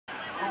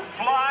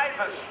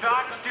a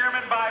stock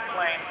Stearman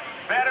biplane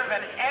better than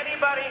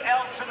anybody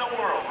else in the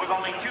world with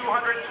only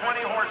 220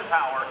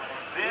 horsepower.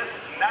 This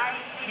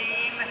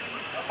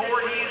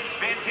 1940s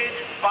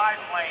vintage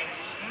biplane,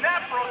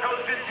 Naval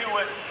goes into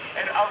it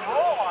and a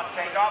roll on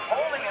takeoff,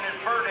 holding it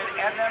inverted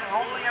and then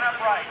rolling it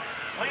upright.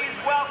 Please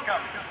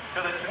welcome to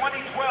the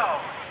 2012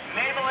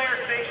 Naval Air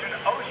Station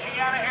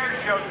Oceana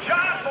Airshow,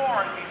 John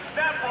Mohr, as he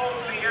snap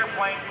rolls the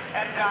airplane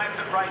and dives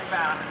it right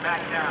back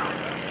down.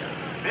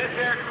 This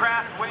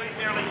aircraft weighs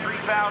nearly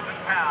 3,000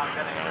 pounds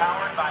and is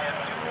powered by a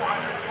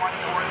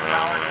 220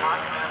 horsepower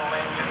Continental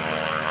engine.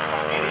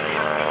 It is the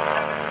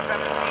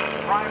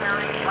PT-17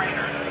 primary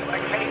trainer,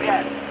 the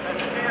cadet, the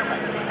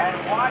Stearman, and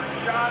watch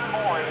John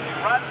Mohr as he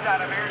runs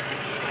out of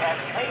airspeed and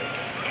takes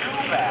you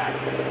back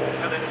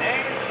to the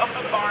days of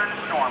the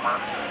barnstormer,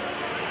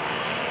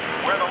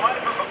 where the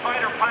life of a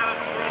fighter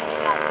pilot in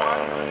World War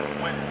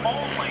I was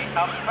only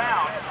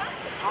about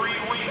 3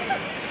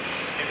 weeks.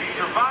 If he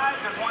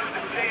survived and wanted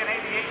to stay in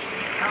aviation,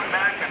 he'd come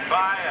back and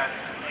buy a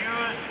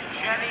used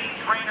Jenny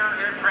trainer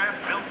aircraft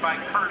built by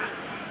Curtis.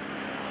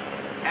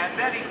 And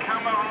then he'd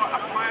come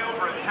fly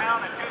over a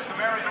town and do some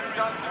aerial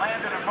stunts,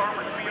 land in a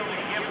farmer's field,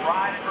 and give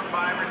rides for $5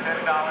 or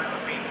 $10 a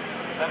piece.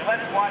 Then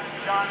let's watch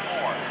John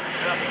Mohr,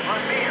 the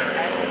premier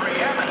and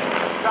preeminent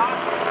stock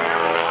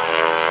airline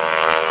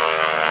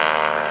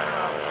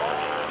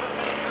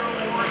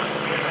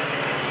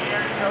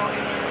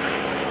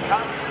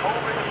comes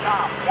over the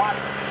top. Watch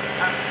as he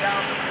comes down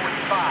to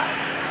 45.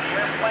 The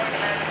airplane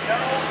has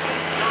no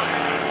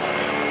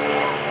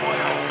or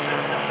oil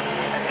system.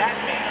 And that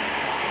means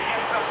he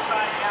gets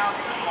upside down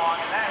too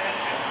long, and that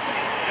engine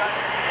is just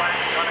flat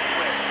gonna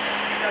quit.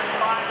 He does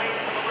 5/8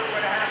 of a loop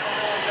and a half a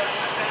roll, does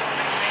the same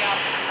thing in the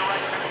opposite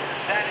direction.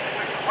 That is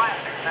the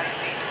classic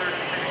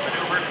 1936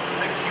 maneuver,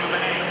 the Cuban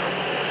A.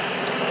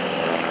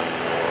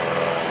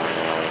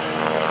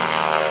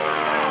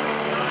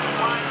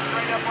 Flying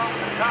straight up over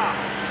the top.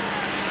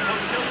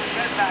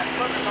 Get back,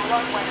 look at the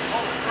runway,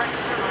 pull straight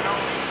through at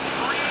only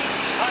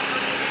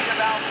 300 feet of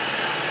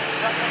altitude.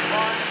 Second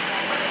one,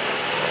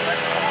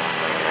 let's hold the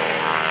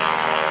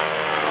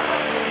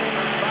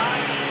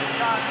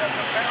shot of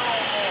the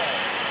barrel roll.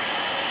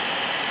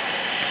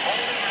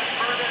 Holding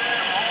inverted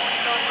and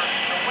rolling over.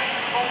 The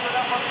wings folded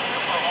up on the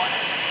Super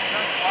Hornet,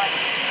 just like the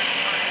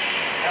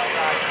held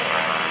out.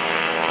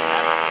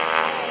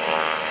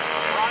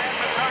 Brian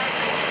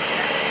McCarthy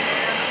and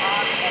Ian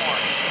on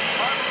board.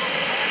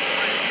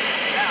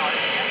 Now, at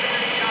the end of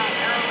the shot,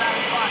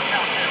 aerobatic box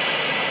out there with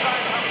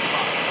inside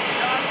upspot.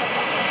 John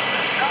Mohr,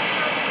 the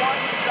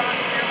 #1 stock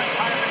Stearman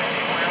pilot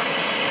anywhere,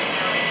 with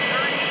nearly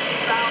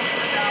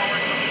 30,000 hours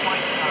of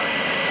flight time.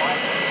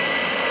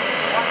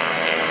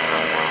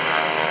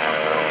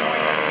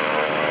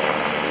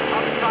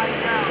 Upside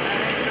down,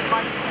 that engine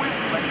might quit,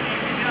 but if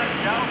he does,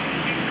 no, he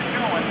keeps it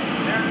going.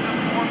 There's the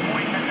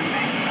 4-point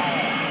hesitation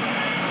hole.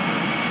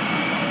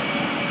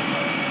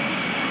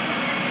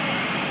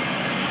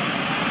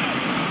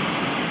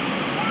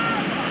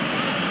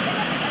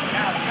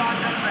 John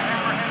does the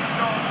hammerhead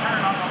stall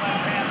turn on the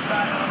left-hand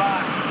side of the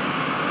box.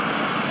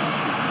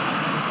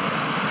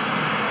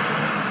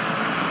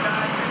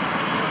 Dives into the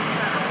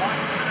center. Watch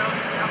the nose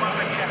come up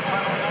again,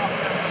 leveling off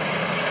just a few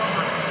feet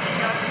over. He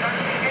got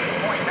started the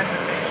 8-point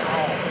hesitation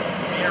roll.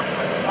 The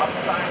airplane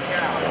upside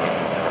down.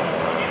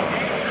 In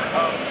danger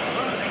of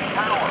losing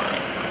power.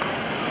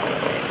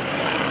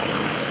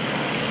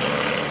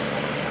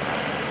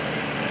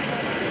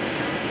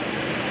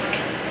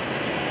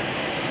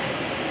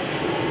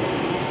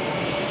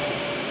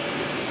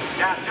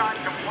 Now John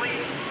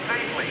completes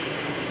safely.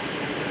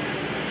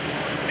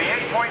 The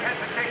 8-point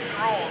hesitation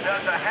roll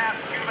does a half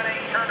Cuban A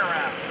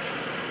turnaround.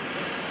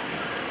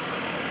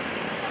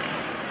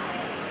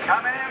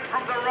 Coming in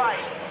from the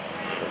right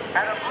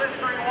at a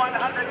blistering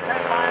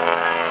 110 miles an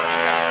hour.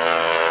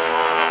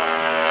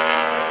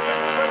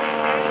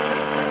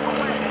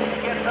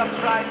 He gets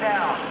upside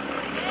down.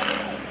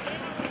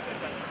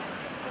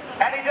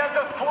 And he does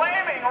a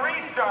flaming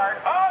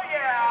restart. Oh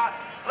yeah!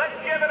 Let's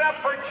give it up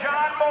for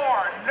John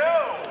Mohr.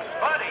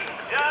 Nobody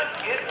does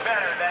it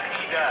better than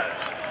he does.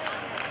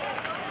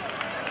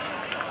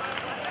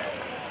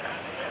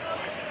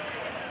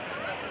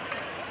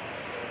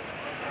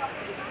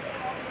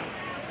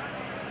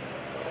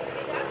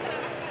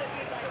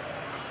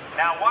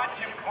 Now watch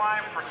him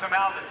climb for some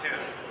altitude.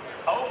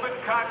 Open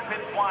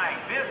cockpit flying.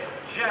 This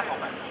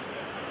gentleman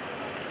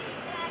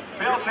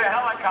built a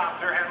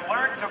helicopter and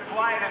learned to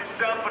fly it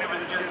himself when he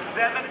was just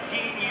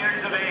 17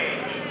 years of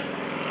age,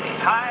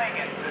 tying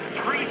it to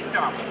tree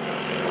stumps.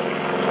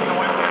 So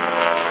all the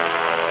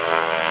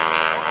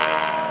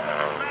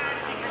smash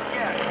he can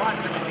get. Watch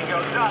him as he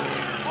goes up,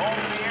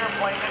 rolls the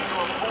airplane into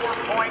a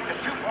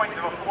 2-point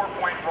to a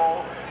 4-point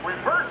roll,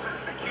 reverses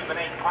the Cuban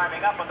 8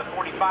 climbing up on the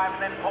 45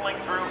 and then pulling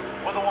through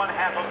with a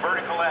 1/2 of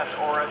vertical S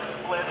or a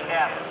split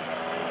S.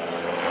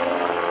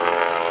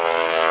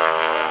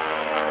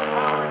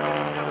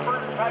 The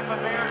first type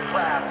of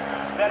aircraft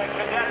that a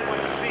cadet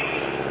would see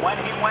when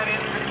he went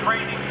into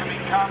training to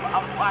become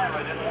a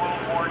pilot in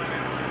World War II.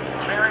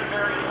 Very,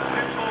 very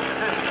simple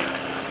system.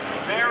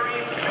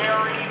 Very, very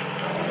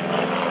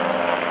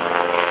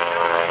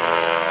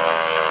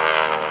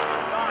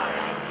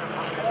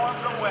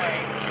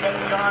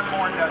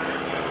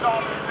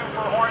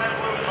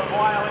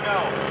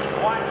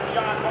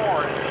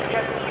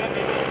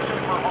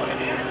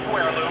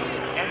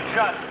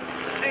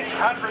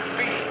 800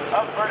 feet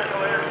of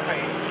vertical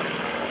airspace.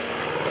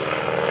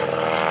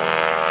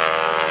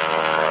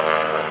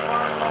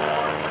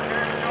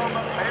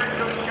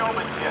 Airshow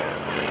showmanship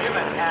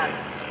given at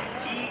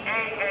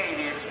EAA,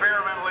 the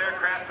Experimental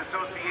Aircraft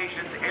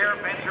Association's Air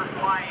Venture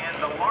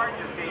Fly-In, the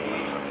largest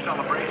aviation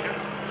celebration.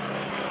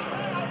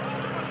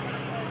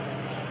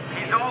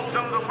 He's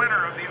also the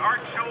winner of the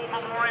Art Show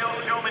Memorial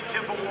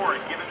Showmanship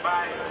Award given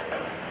by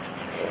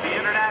the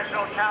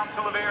International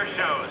Council of Air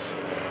Shows.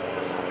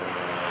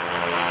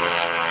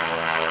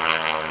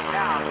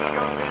 Now he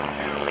goes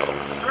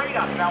into straight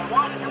up. Now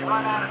watch him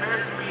run out of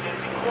airspeed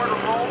as he quarter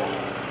rolls.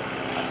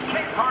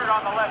 Kicks hard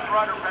on the left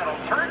rudder pedal,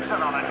 turns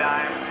it on a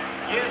dime,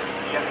 gives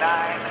you 9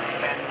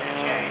 cents to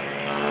change.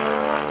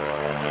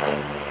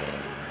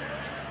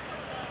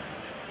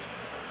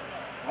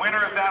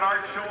 Winner of that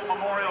Art Show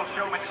Memorial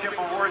Showmanship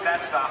Award,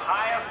 that's the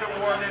highest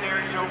award an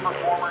air show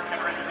performer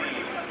can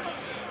receive.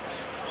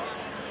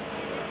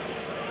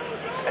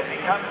 As he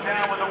comes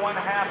down with a 1/2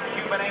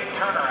 Cuban 8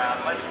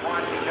 turnaround, let's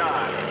watch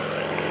John.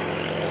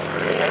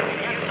 As he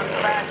gets the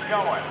smash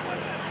going.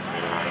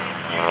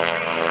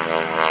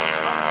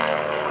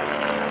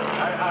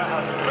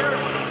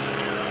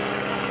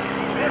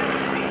 This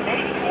is the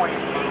 8-point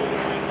move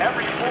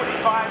every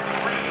 45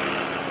 degrees.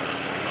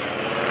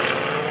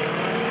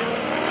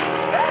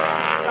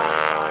 That's the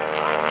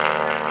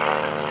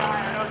sky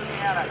in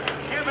Oceana.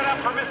 Give it up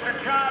for Mr.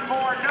 John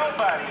Mohr.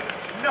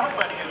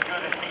 Nobody as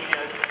good as he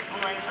is.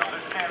 Blue Angels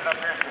are standing up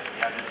here and saying,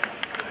 yeah, this is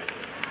good.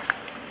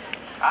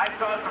 I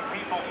saw some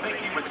people think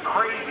he was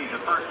crazy the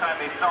first time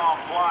they saw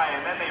him fly,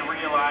 and then they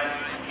realized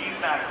he's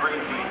not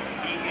crazy.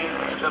 He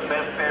is the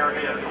best there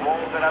is.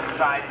 Rolls it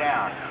upside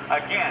down.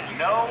 Again,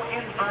 no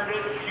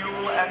inverted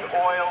fuel and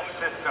oil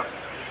system.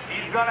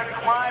 He's going to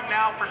climb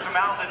now for some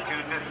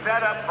altitude to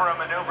set up for a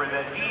maneuver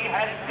that he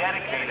has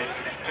dedicated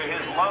to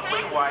his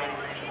lovely wife,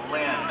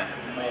 Lynn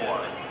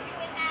Mohr.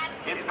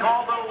 It's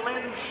called a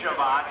Lynn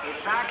Shabbat.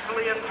 It's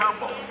actually a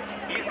tumble.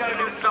 He's going to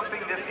do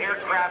something this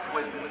aircraft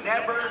was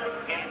never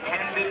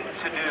intended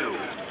to do.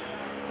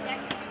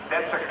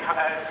 That's a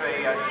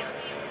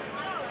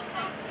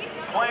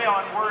play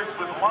on words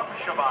with lump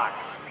Shabbat,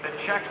 the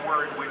Czech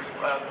word which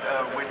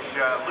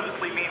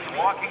loosely means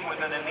walking with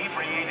an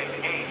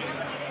inebriated gait.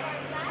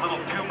 A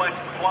little too much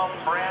plum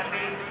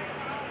brandy.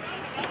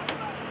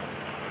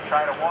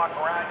 Try to walk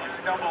around, you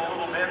stumble a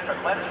little bit, but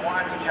let's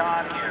watch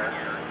John here.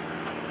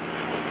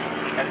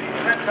 As he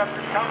sets up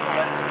to tumble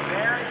it,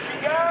 there she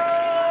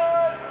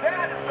goes!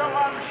 That's the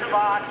lump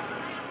Shabbat.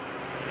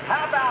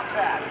 How about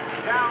that?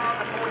 Down on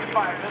the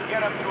 45, he'll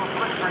get up to a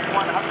blistering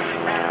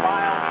 110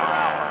 miles per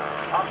hour.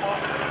 Up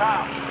over the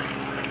top.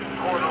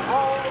 Quarter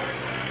roll.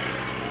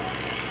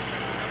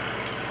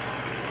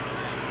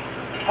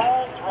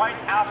 Falls right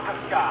out of the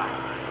sky.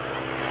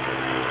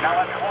 Now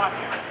let's watch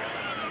him.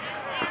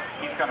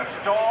 He's going to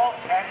stall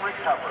and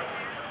recover.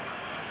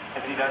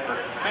 As he does a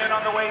spin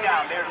on the way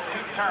down. There's 2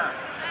 turns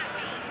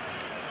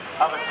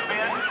of a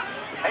spin.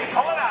 Hey,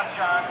 pull it out,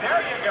 John. There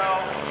you go.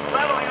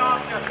 Leveling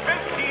off just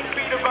 15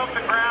 feet above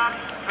the ground.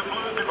 The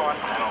Blues are going,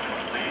 I don't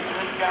believe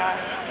this guy.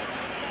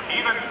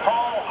 Even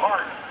Paul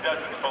Hart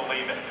doesn't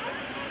believe it.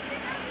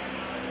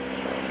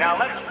 Now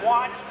let's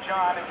watch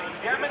John as he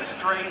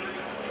demonstrates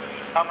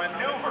a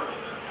maneuver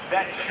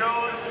that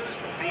shows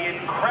the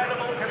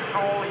incredible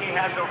control he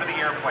has over the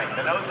airplane.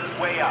 The nose is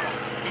way up.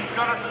 He's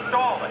going to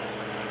stall it.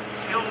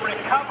 He'll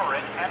recover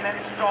it and then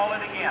stall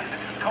it again.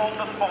 This is called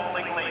the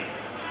falling leap.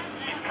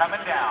 He's coming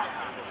down.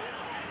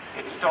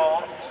 It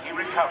stalls. He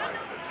recovers.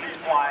 He's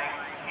flying.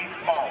 He's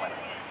falling.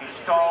 He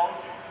stalls.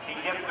 He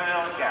gets the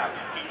nose down.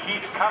 He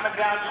keeps coming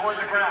down toward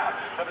the ground.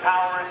 The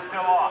power is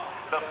still off.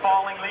 The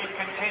falling leap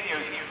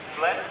continues.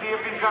 Let's see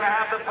if he's going to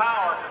have the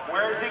power.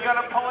 Where is he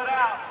going to pull it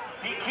out?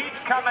 He keeps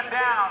coming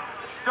down,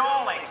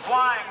 stalling,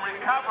 flying,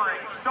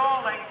 recovering,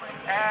 stalling,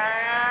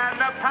 and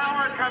the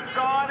power comes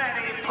on,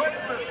 and he puts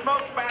the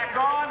smoke back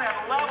on and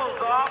levels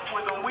off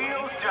with the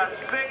wheels just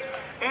 6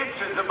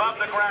 inches above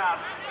the ground.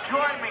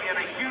 Join me in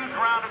a huge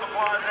round of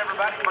applause,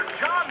 everybody, for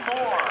John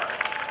Mohr.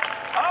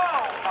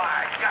 Oh,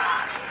 my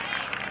gosh.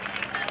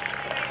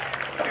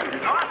 Dude,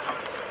 it's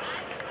awesome.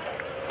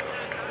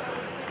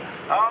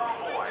 Oh,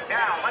 boy.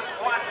 Now, let's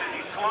watch as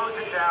he slows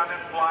it down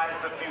and flies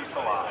the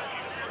fuselage.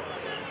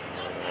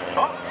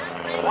 Oh,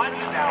 watch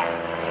it now.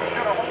 He's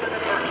going to hold it in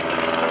first.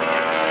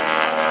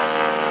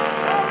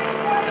 Oh, he's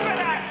flying in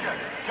action.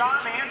 John,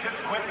 the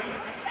engine's quickie.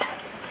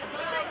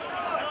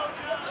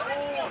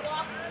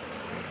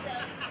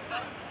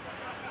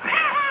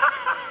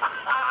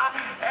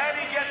 And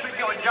he gets it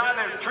going. John,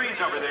 there's trees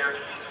over there.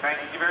 Thank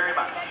you very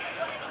much.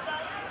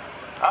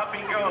 Up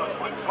he goes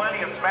with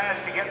plenty of smash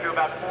to get to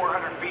about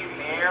 400 feet in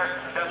the air.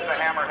 Does the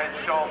hammerhead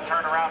stall,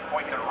 turn around,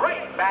 points it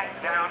right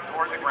back down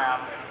toward the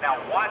ground. Now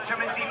watch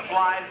him as he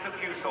flies the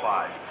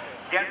fuselage.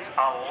 Gets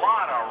a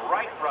lot of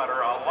right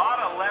rudder, a lot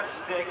of left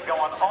stick,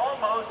 going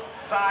almost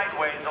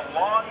sideways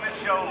along the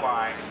show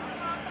line.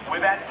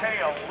 With that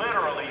tail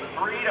literally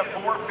 3 to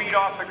 4 feet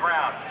off the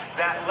ground.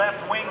 That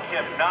left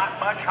wingtip not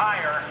much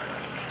higher.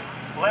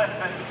 less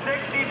than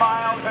 60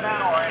 miles an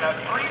hour in a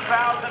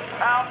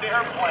 3,000-pound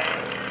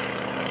airplane.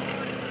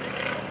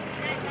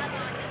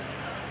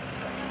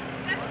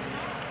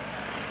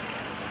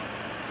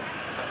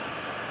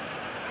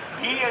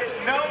 He is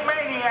no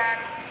maniac.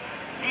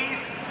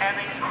 He's an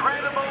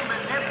incredible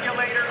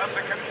manipulator of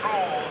the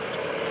controls.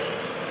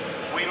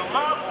 We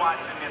love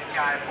watching this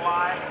guy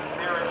fly.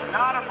 There is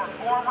not a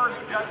performer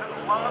who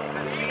doesn't love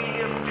to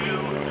see him do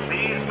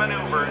these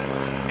maneuvers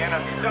in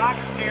a stock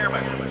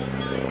Stearman.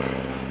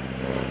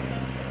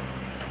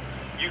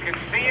 You can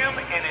see him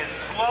in his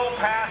slow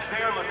pass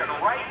there, looking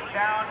right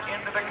down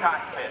into the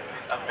cockpit.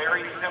 A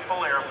very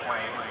simple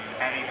airplane,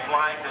 and he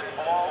flies it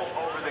all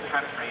over the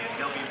country, and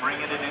he'll be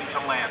bringing it into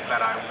land.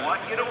 But I want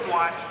you to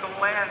watch the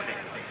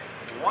landing.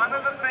 One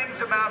of the things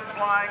about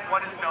flying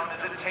what is known as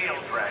a tail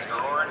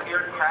dragger, or an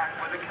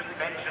aircraft with a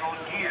conventional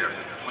gear,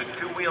 with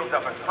two wheels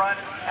up in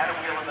front and a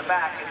wheel in the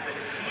back, is that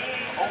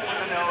skiing over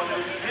the nose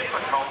is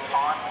difficult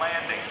on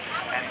landing.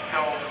 And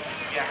so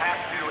you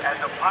have to, as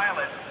a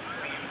pilot,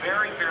 be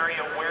very, very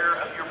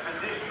aware of your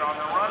position on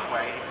the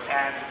runway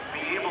and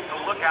be able to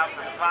look out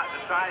the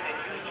side and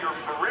use your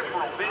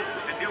peripheral vision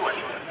to do it.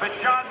 But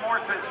John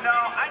Mohr says, no,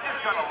 I'm just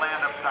going to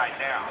land upside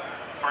down,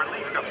 or at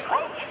least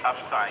approach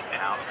upside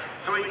down,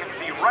 so he can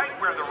see right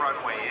where the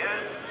runway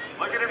is.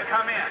 Look at him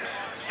come in.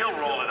 He'll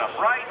roll it up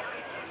right.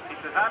 He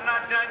says, I'm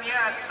not done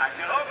yet. I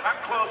said, oh, I'm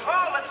close.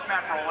 Oh, let's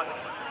snap roll it.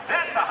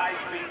 That's a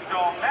high-speed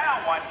stall.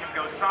 Now watch him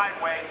go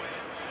sideways,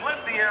 slip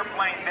the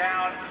airplane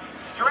down,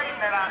 straighten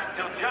it out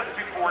until just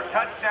before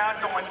touchdown,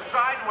 going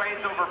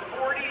sideways over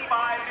 45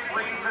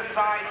 degrees of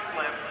side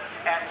slip,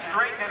 and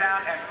straighten it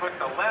out and put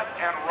the left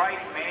and right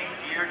main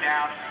gear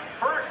down.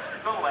 First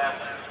the left,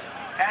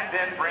 and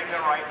then bring the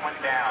right one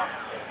down.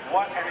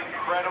 What an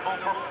incredible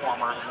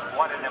performer.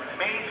 What an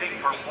amazing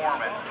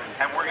performance.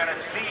 And we're going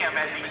to see him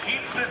as he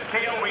keeps his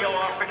tail wheel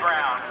off the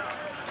ground.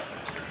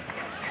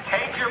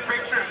 Take your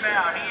pictures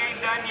now. He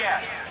ain't done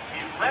yet.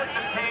 He's let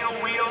the tail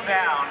wheel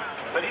down,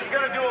 but he's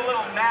going to do a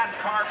little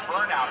NASCAR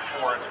burnout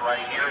for us right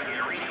here in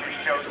the Arena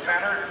Show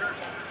Center.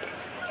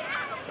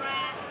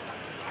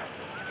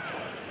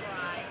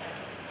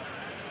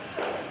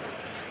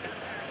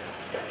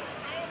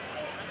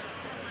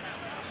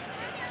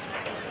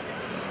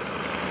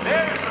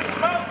 There's the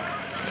smoke.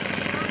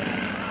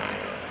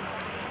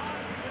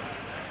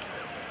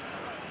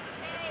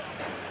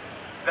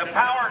 The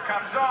power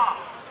comes off.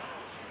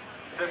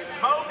 The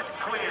smoke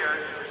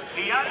clears.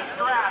 He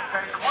unstraps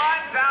and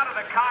climbs out of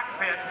the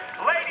cockpit.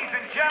 Ladies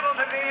and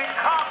gentlemen, the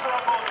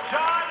incomparable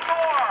John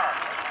Mohr.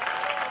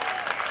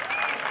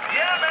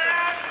 Yeah,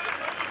 man.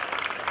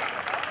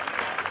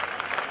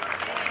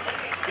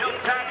 He'll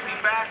taxi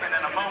back, and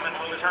in a moment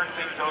we'll turn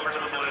things over to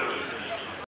the Blues.